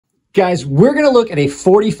Guys, we're going to look at a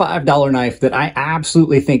 $45 knife that I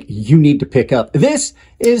absolutely think you need to pick up. This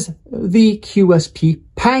is the QSP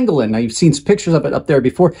Pangolin. Now, you've seen some pictures of it up there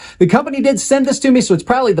before. The company did send this to me, so it's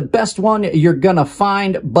probably the best one you're going to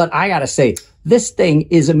find. But I got to say, this thing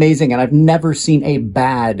is amazing, and I've never seen a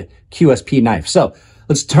bad QSP knife. So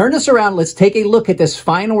let's turn this around. Let's take a look at this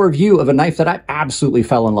final review of a knife that I absolutely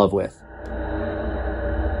fell in love with.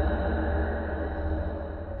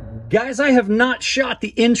 Guys, I have not shot the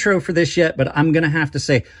intro for this yet, but I'm going to have to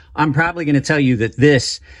say, I'm probably going to tell you that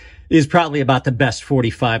this is probably about the best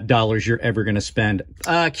 $45 you're ever going to spend.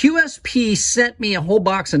 QSP sent me a whole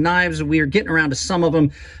box of knives. We are getting around to some of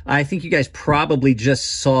them. I think you guys probably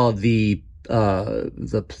just saw the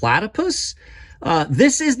platypus.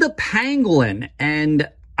 This is the Pangolin, and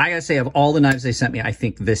I gotta say, of all the knives they sent me, I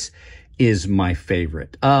think this is my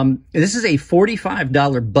favorite. This is a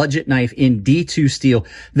 $45 budget knife in D2 steel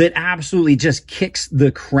that absolutely just kicks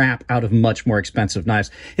the crap out of much more expensive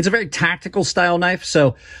knives. It's a very tactical style knife.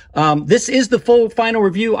 So, this is the full final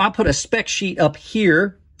review. I'll put a spec sheet up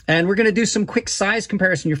here, and we're going to do some quick size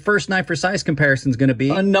comparison. Your first knife for size comparison is going to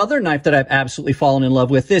be another knife that I've absolutely fallen in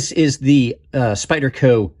love with. This is the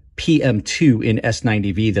Spyderco PM2 in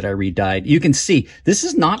S90V that I redyed. You can see this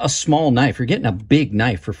is not a small knife. You're getting a big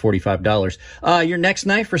knife for $45. Your next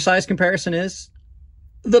knife for size comparison is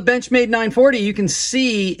the Benchmade 940. You can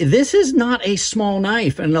see this is not a small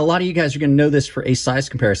knife, and a lot of you guys are going to know this for a size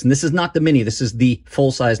comparison. This is not the mini. This is the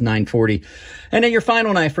full-size 940. And then your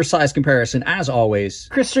final knife for size comparison, as always,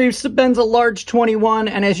 Chris Reeves Benza large 21.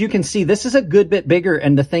 And as you can see, this is a good bit bigger.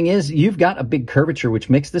 And the thing is, you've got a big curvature, which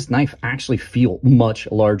makes this knife actually feel much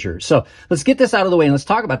larger. So let's get this out of the way and let's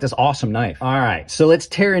talk about this awesome knife. All right, so let's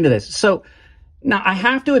tear into this. So now, I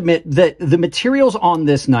have to admit that the materials on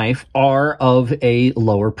this knife are of a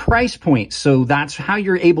lower price point. So that's how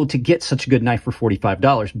you're able to get such a good knife for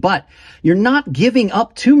 $45. But you're not giving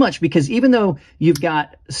up too much, because even though you've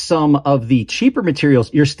got some of the cheaper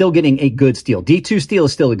materials, you're still getting a good steel. D2 steel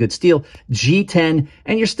is still a good steel, G10,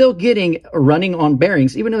 and you're still getting running on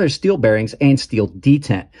bearings, even though there's steel bearings and steel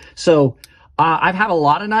D10. So I've had a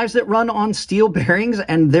lot of knives that run on steel bearings,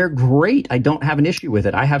 and they're great. I don't have an issue with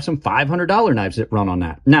it. I have some $500 knives that run on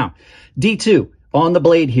that. Now, D2 on the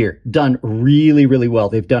blade here, done really, really well.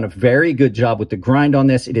 They've done a very good job with the grind on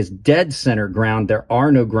this. It is dead center ground. There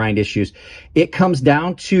are no grind issues. It comes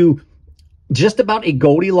down to just about a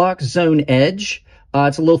Goldilocks zone edge.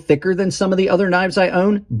 It's a little thicker than some of the other knives I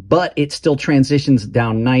own, but it still transitions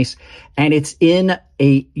down nice. And it's in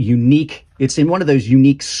one of those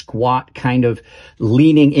unique squat kind of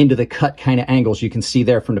leaning into the cut kind of angles. You can see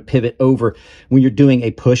there from the pivot over. When you're doing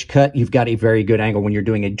a push cut, you've got a very good angle. When you're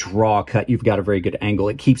doing a draw cut, you've got a very good angle.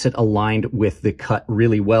 It keeps it aligned with the cut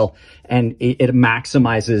really well, and it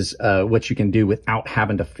maximizes what you can do without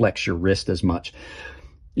having to flex your wrist as much.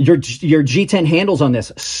 Your G10 handles on this,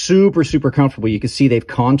 super, super comfortable. You can see they've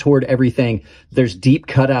contoured everything. There's deep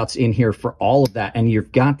cutouts in here for all of that. And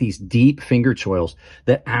you've got these deep finger choils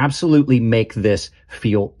that absolutely make this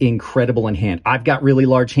feel incredible in hand. I've got really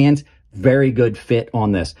large hands, very good fit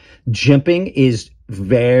on this. Jimping is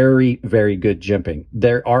very, very good jimping.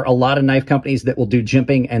 There are a lot of knife companies that will do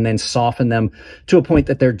jimping and then soften them to a point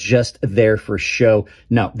that they're just there for show.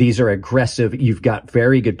 No, these are aggressive. You've got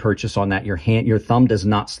very good purchase on that. Your thumb does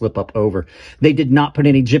not slip up over. They did not put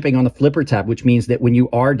any jimping on the flipper tab, which means that when you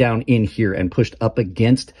are down in here and pushed up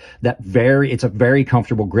against that it's a very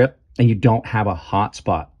comfortable grip, and you don't have a hot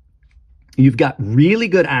spot. You've got really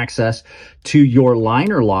good access to your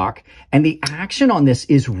liner lock, and the action on this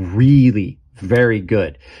is really very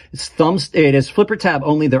good. It is flipper tab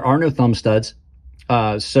only. There are no thumb studs.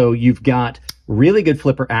 So you've got really good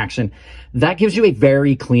flipper action. That gives you a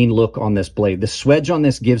very clean look on this blade. The swedge on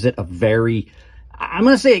this gives it I'm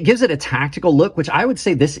going to say it gives it a tactical look, which I would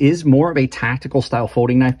say this is more of a tactical style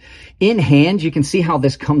folding knife. In hand, you can see how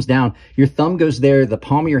this comes down. Your thumb goes there. The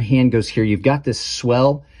palm of your hand goes here. You've got this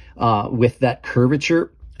swell with that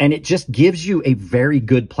curvature, and it just gives you a very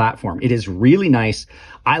good platform. It is really nice.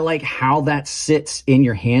 I like how that sits in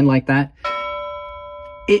your hand like that.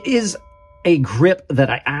 It is a grip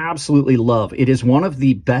that I absolutely love. It is one of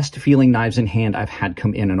the best feeling knives in hand I've had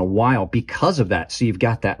come in a while because of that. So you've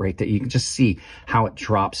got that right there. You can just see how it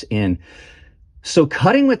drops in. So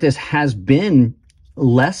cutting with this has been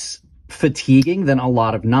less fatiguing than a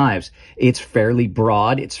lot of knives. It's fairly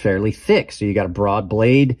broad. It's fairly thick. So you got a broad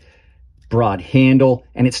blade, broad handle,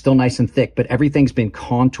 and it's still nice and thick, but everything's been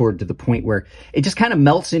contoured to the point where it just kind of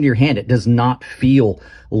melts into your hand. It does not feel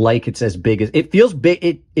like it's as big as it feels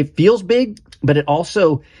big. It feels big, but it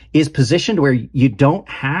also is positioned where you don't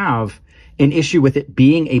have an issue with it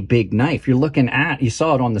being a big knife. You're looking at, you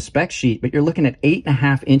saw it on the spec sheet, but you're looking at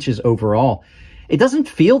 8.5 inches overall. It doesn't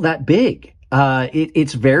feel that big.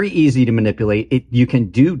 It's very easy to manipulate. You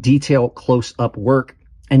can do detail close up work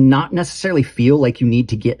and not necessarily feel like you need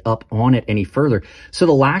to get up on it any further. So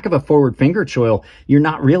the lack of a forward finger choil, you're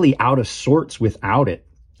not really out of sorts without it.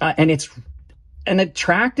 And it's an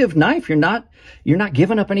attractive knife. You're not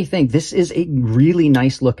giving up anything. This is a really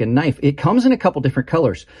nice looking knife. It comes in a couple different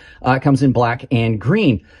colors. It comes in black and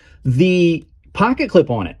green. The pocket clip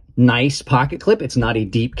on it, nice pocket clip. It's not a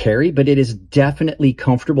deep carry, but it is definitely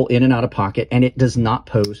comfortable in and out of pocket, and it does not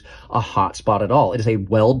pose a hot spot at all. It is a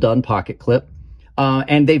well done pocket clip.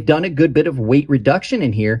 And they've done a good bit of weight reduction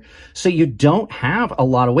in here, so you don't have a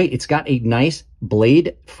lot of weight. It's got a nice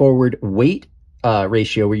blade forward weight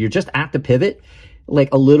ratio where you're just at the pivot,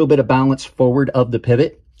 like a little bit of balance forward of the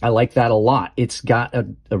pivot. I like that a lot. It's got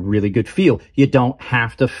a really good feel. You don't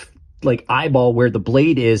have to like eyeball where the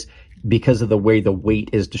blade is because of the way the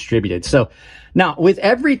weight is distributed. So now with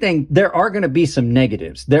everything, there are going to be some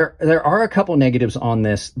negatives. There are a couple negatives on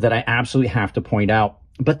this that I absolutely have to point out,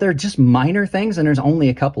 but they're just minor things, and there's only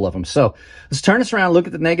a couple of them. So let's turn this around and look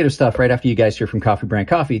at the negative stuff right after you guys hear from Coffee Brand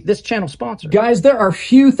Coffee, this channel sponsor. Guys, there are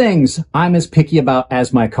few things I'm as picky about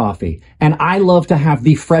as my coffee, and I love to have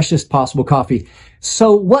the freshest possible coffee.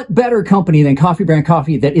 So what better company than Coffee Brand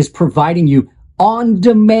Coffee that is providing you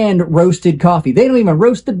on-demand roasted coffee? They don't even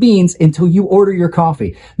roast the beans until you order your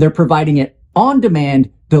coffee. They're providing it on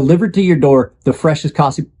demand, delivered to your door, the freshest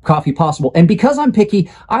coffee possible. And because I'm picky,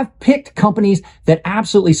 I've picked companies that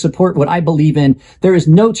absolutely support what I believe in. There is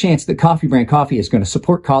no chance that Coffee Brand Coffee is going to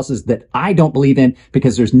support causes that I don't believe in,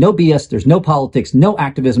 because there's no BS, there's no politics, no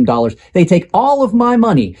activism dollars. They take all of my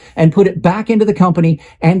money and put it back into the company,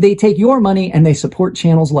 and they take your money and they support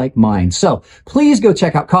channels like mine. So please go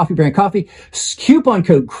check out Coffee Brand Coffee. Coupon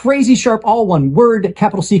code Crazy Sharp, all one word,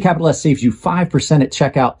 capital C, capital S, saves you 5% at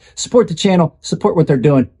checkout. Support the channel, support what they're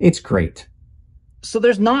doing. It's great. So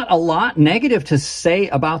there's not a lot negative to say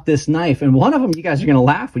about this knife, and one of them you guys are going to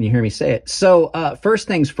laugh when you hear me say it. So first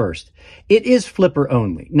things first, it is flipper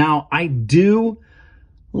only. Now, I do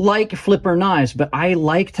like flipper knives, but I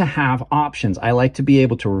like to have options. I like to be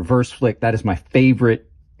able to reverse flick. That is my favorite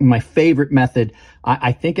method.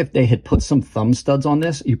 I think if they had put some thumb studs on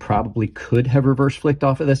this, you probably could have reverse flicked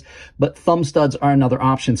off of this, but thumb studs are another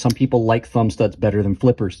option. Some people like thumb studs better than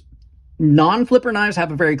flippers. Non-flipper knives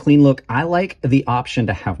have a very clean look. I like the option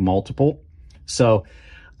to have multiple. So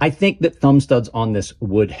I think that thumb studs on this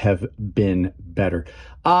would have been better.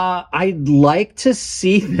 I'd like to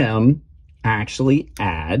see them actually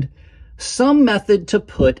add some method to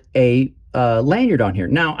put a lanyard on here.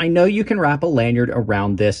 Now, I know you can wrap a lanyard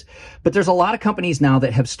around this, but there's a lot of companies now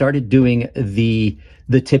that have started doing the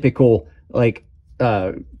typical, like,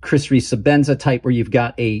 Chris Reese Sabenza type, where you've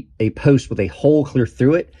got a post with a hole clear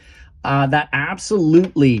through it. That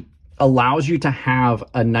absolutely allows you to have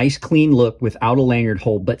a nice clean look without a lanyard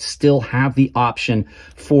hole, but still have the option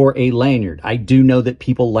for a lanyard. I do know that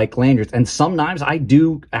people like lanyards, and some knives I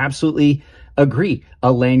do absolutely agree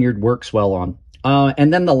a lanyard works well on.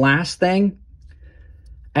 And then the last thing,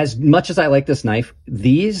 as much as I like this knife,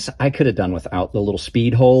 these I could have done without the little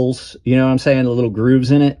speed holes, you know what I'm saying, the little grooves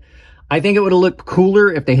in it. I think it would have looked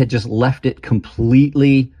cooler if they had just left it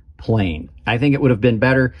completely plain. I think it would have been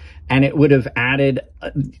better, and it would have added,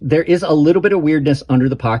 there is a little bit of weirdness under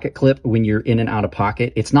the pocket clip when you're in and out of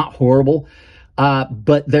pocket. It's not horrible,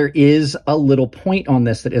 but there is a little point on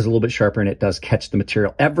this that is a little bit sharper, and it does catch the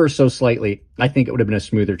material ever so slightly. I think it would have been a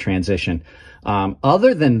smoother transition.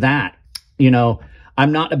 Other than that, you know,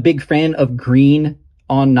 I'm not a big fan of green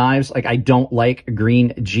on knives. Like, I don't like green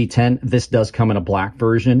G10. This does come in a black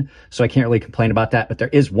version, so I can't really complain about that. But there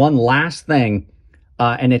is one last thing,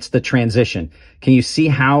 and it's the transition. Can you see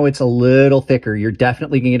how it's a little thicker? You're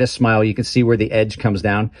definitely going to get a smile. You can see where the edge comes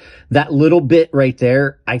down. That little bit right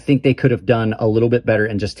there, I think they could have done a little bit better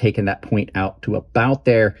and just taken that point out to about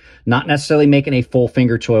there. Not necessarily making a full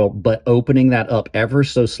finger choil, but opening that up ever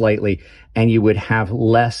so slightly, and you would have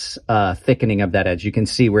less thickening of that edge. You can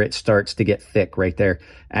see where it starts to get thick right there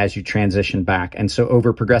as you transition back. And so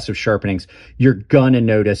over progressive sharpenings, you're going to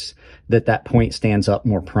notice that that point stands up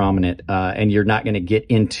more prominent, and you're not going to get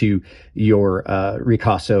into your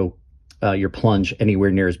ricasso, your plunge anywhere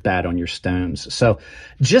near as bad on your stones. So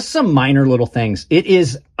just some minor little things. It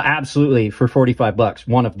is absolutely, for 45 bucks,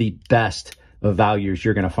 one of the best values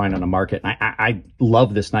you're going to find on the market. I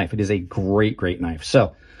love this knife. It is a great, great knife.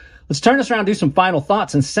 So let's turn this around, do some final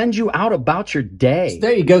thoughts, and send you out about your day. So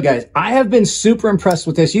there you go, guys. I have been super impressed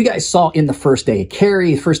with this. You guys saw in the first day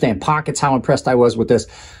carry, first day in pockets, how impressed I was with this.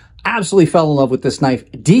 Absolutely fell in love with this knife.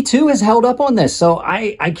 D2 has held up on this, so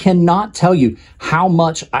I cannot tell you how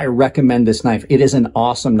much I recommend this knife. It is an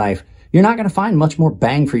awesome knife. You're not going to find much more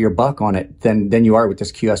bang for your buck on it than you are with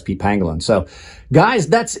this QSP Pangolin. So, guys,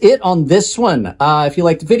 that's it on this one. If you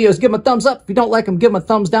like the videos, give them a thumbs up. If you don't like them, give them a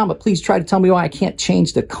thumbs down. But please try to tell me why I can't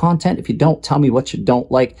change the content if you don't tell me what you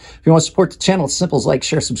don't like. If you want to support the channel, it's simple as like,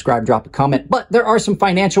 share, subscribe, drop a comment. But there are some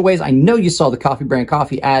financial ways. I know you saw the Coffee Brand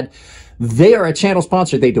Coffee ad. They are a channel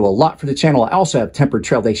sponsor. They do a lot for the channel. I also have Tempered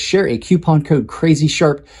Trail. They share a coupon code Crazy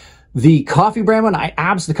Sharp. The Coffee Brand one,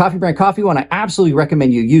 the Coffee Brand Coffee one, I absolutely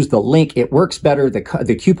recommend you use the link. It works better. The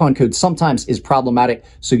coupon code sometimes is problematic,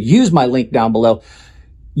 so use my link down below.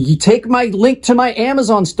 You take my link to my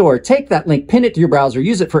Amazon store. Take that link, pin it to your browser,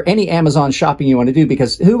 use it for any Amazon shopping you want to do,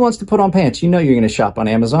 because who wants to put on pants? You know you're going to shop on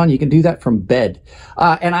Amazon. You can do that from bed.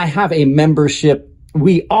 And I have a membership.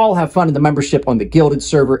 We all have fun in the membership on the Gilded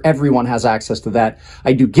server. Everyone has access to that.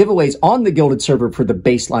 I do giveaways on the Gilded server for the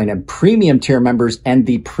baseline and premium tier members, and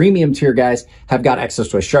the premium tier guys have got access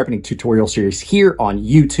to a sharpening tutorial series here on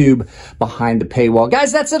YouTube behind the paywall.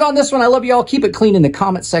 Guys, that's it on this one. I love you all. Keep it clean in the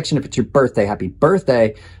comment section. If it's your birthday, happy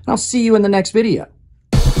birthday, and I'll see you in the next video.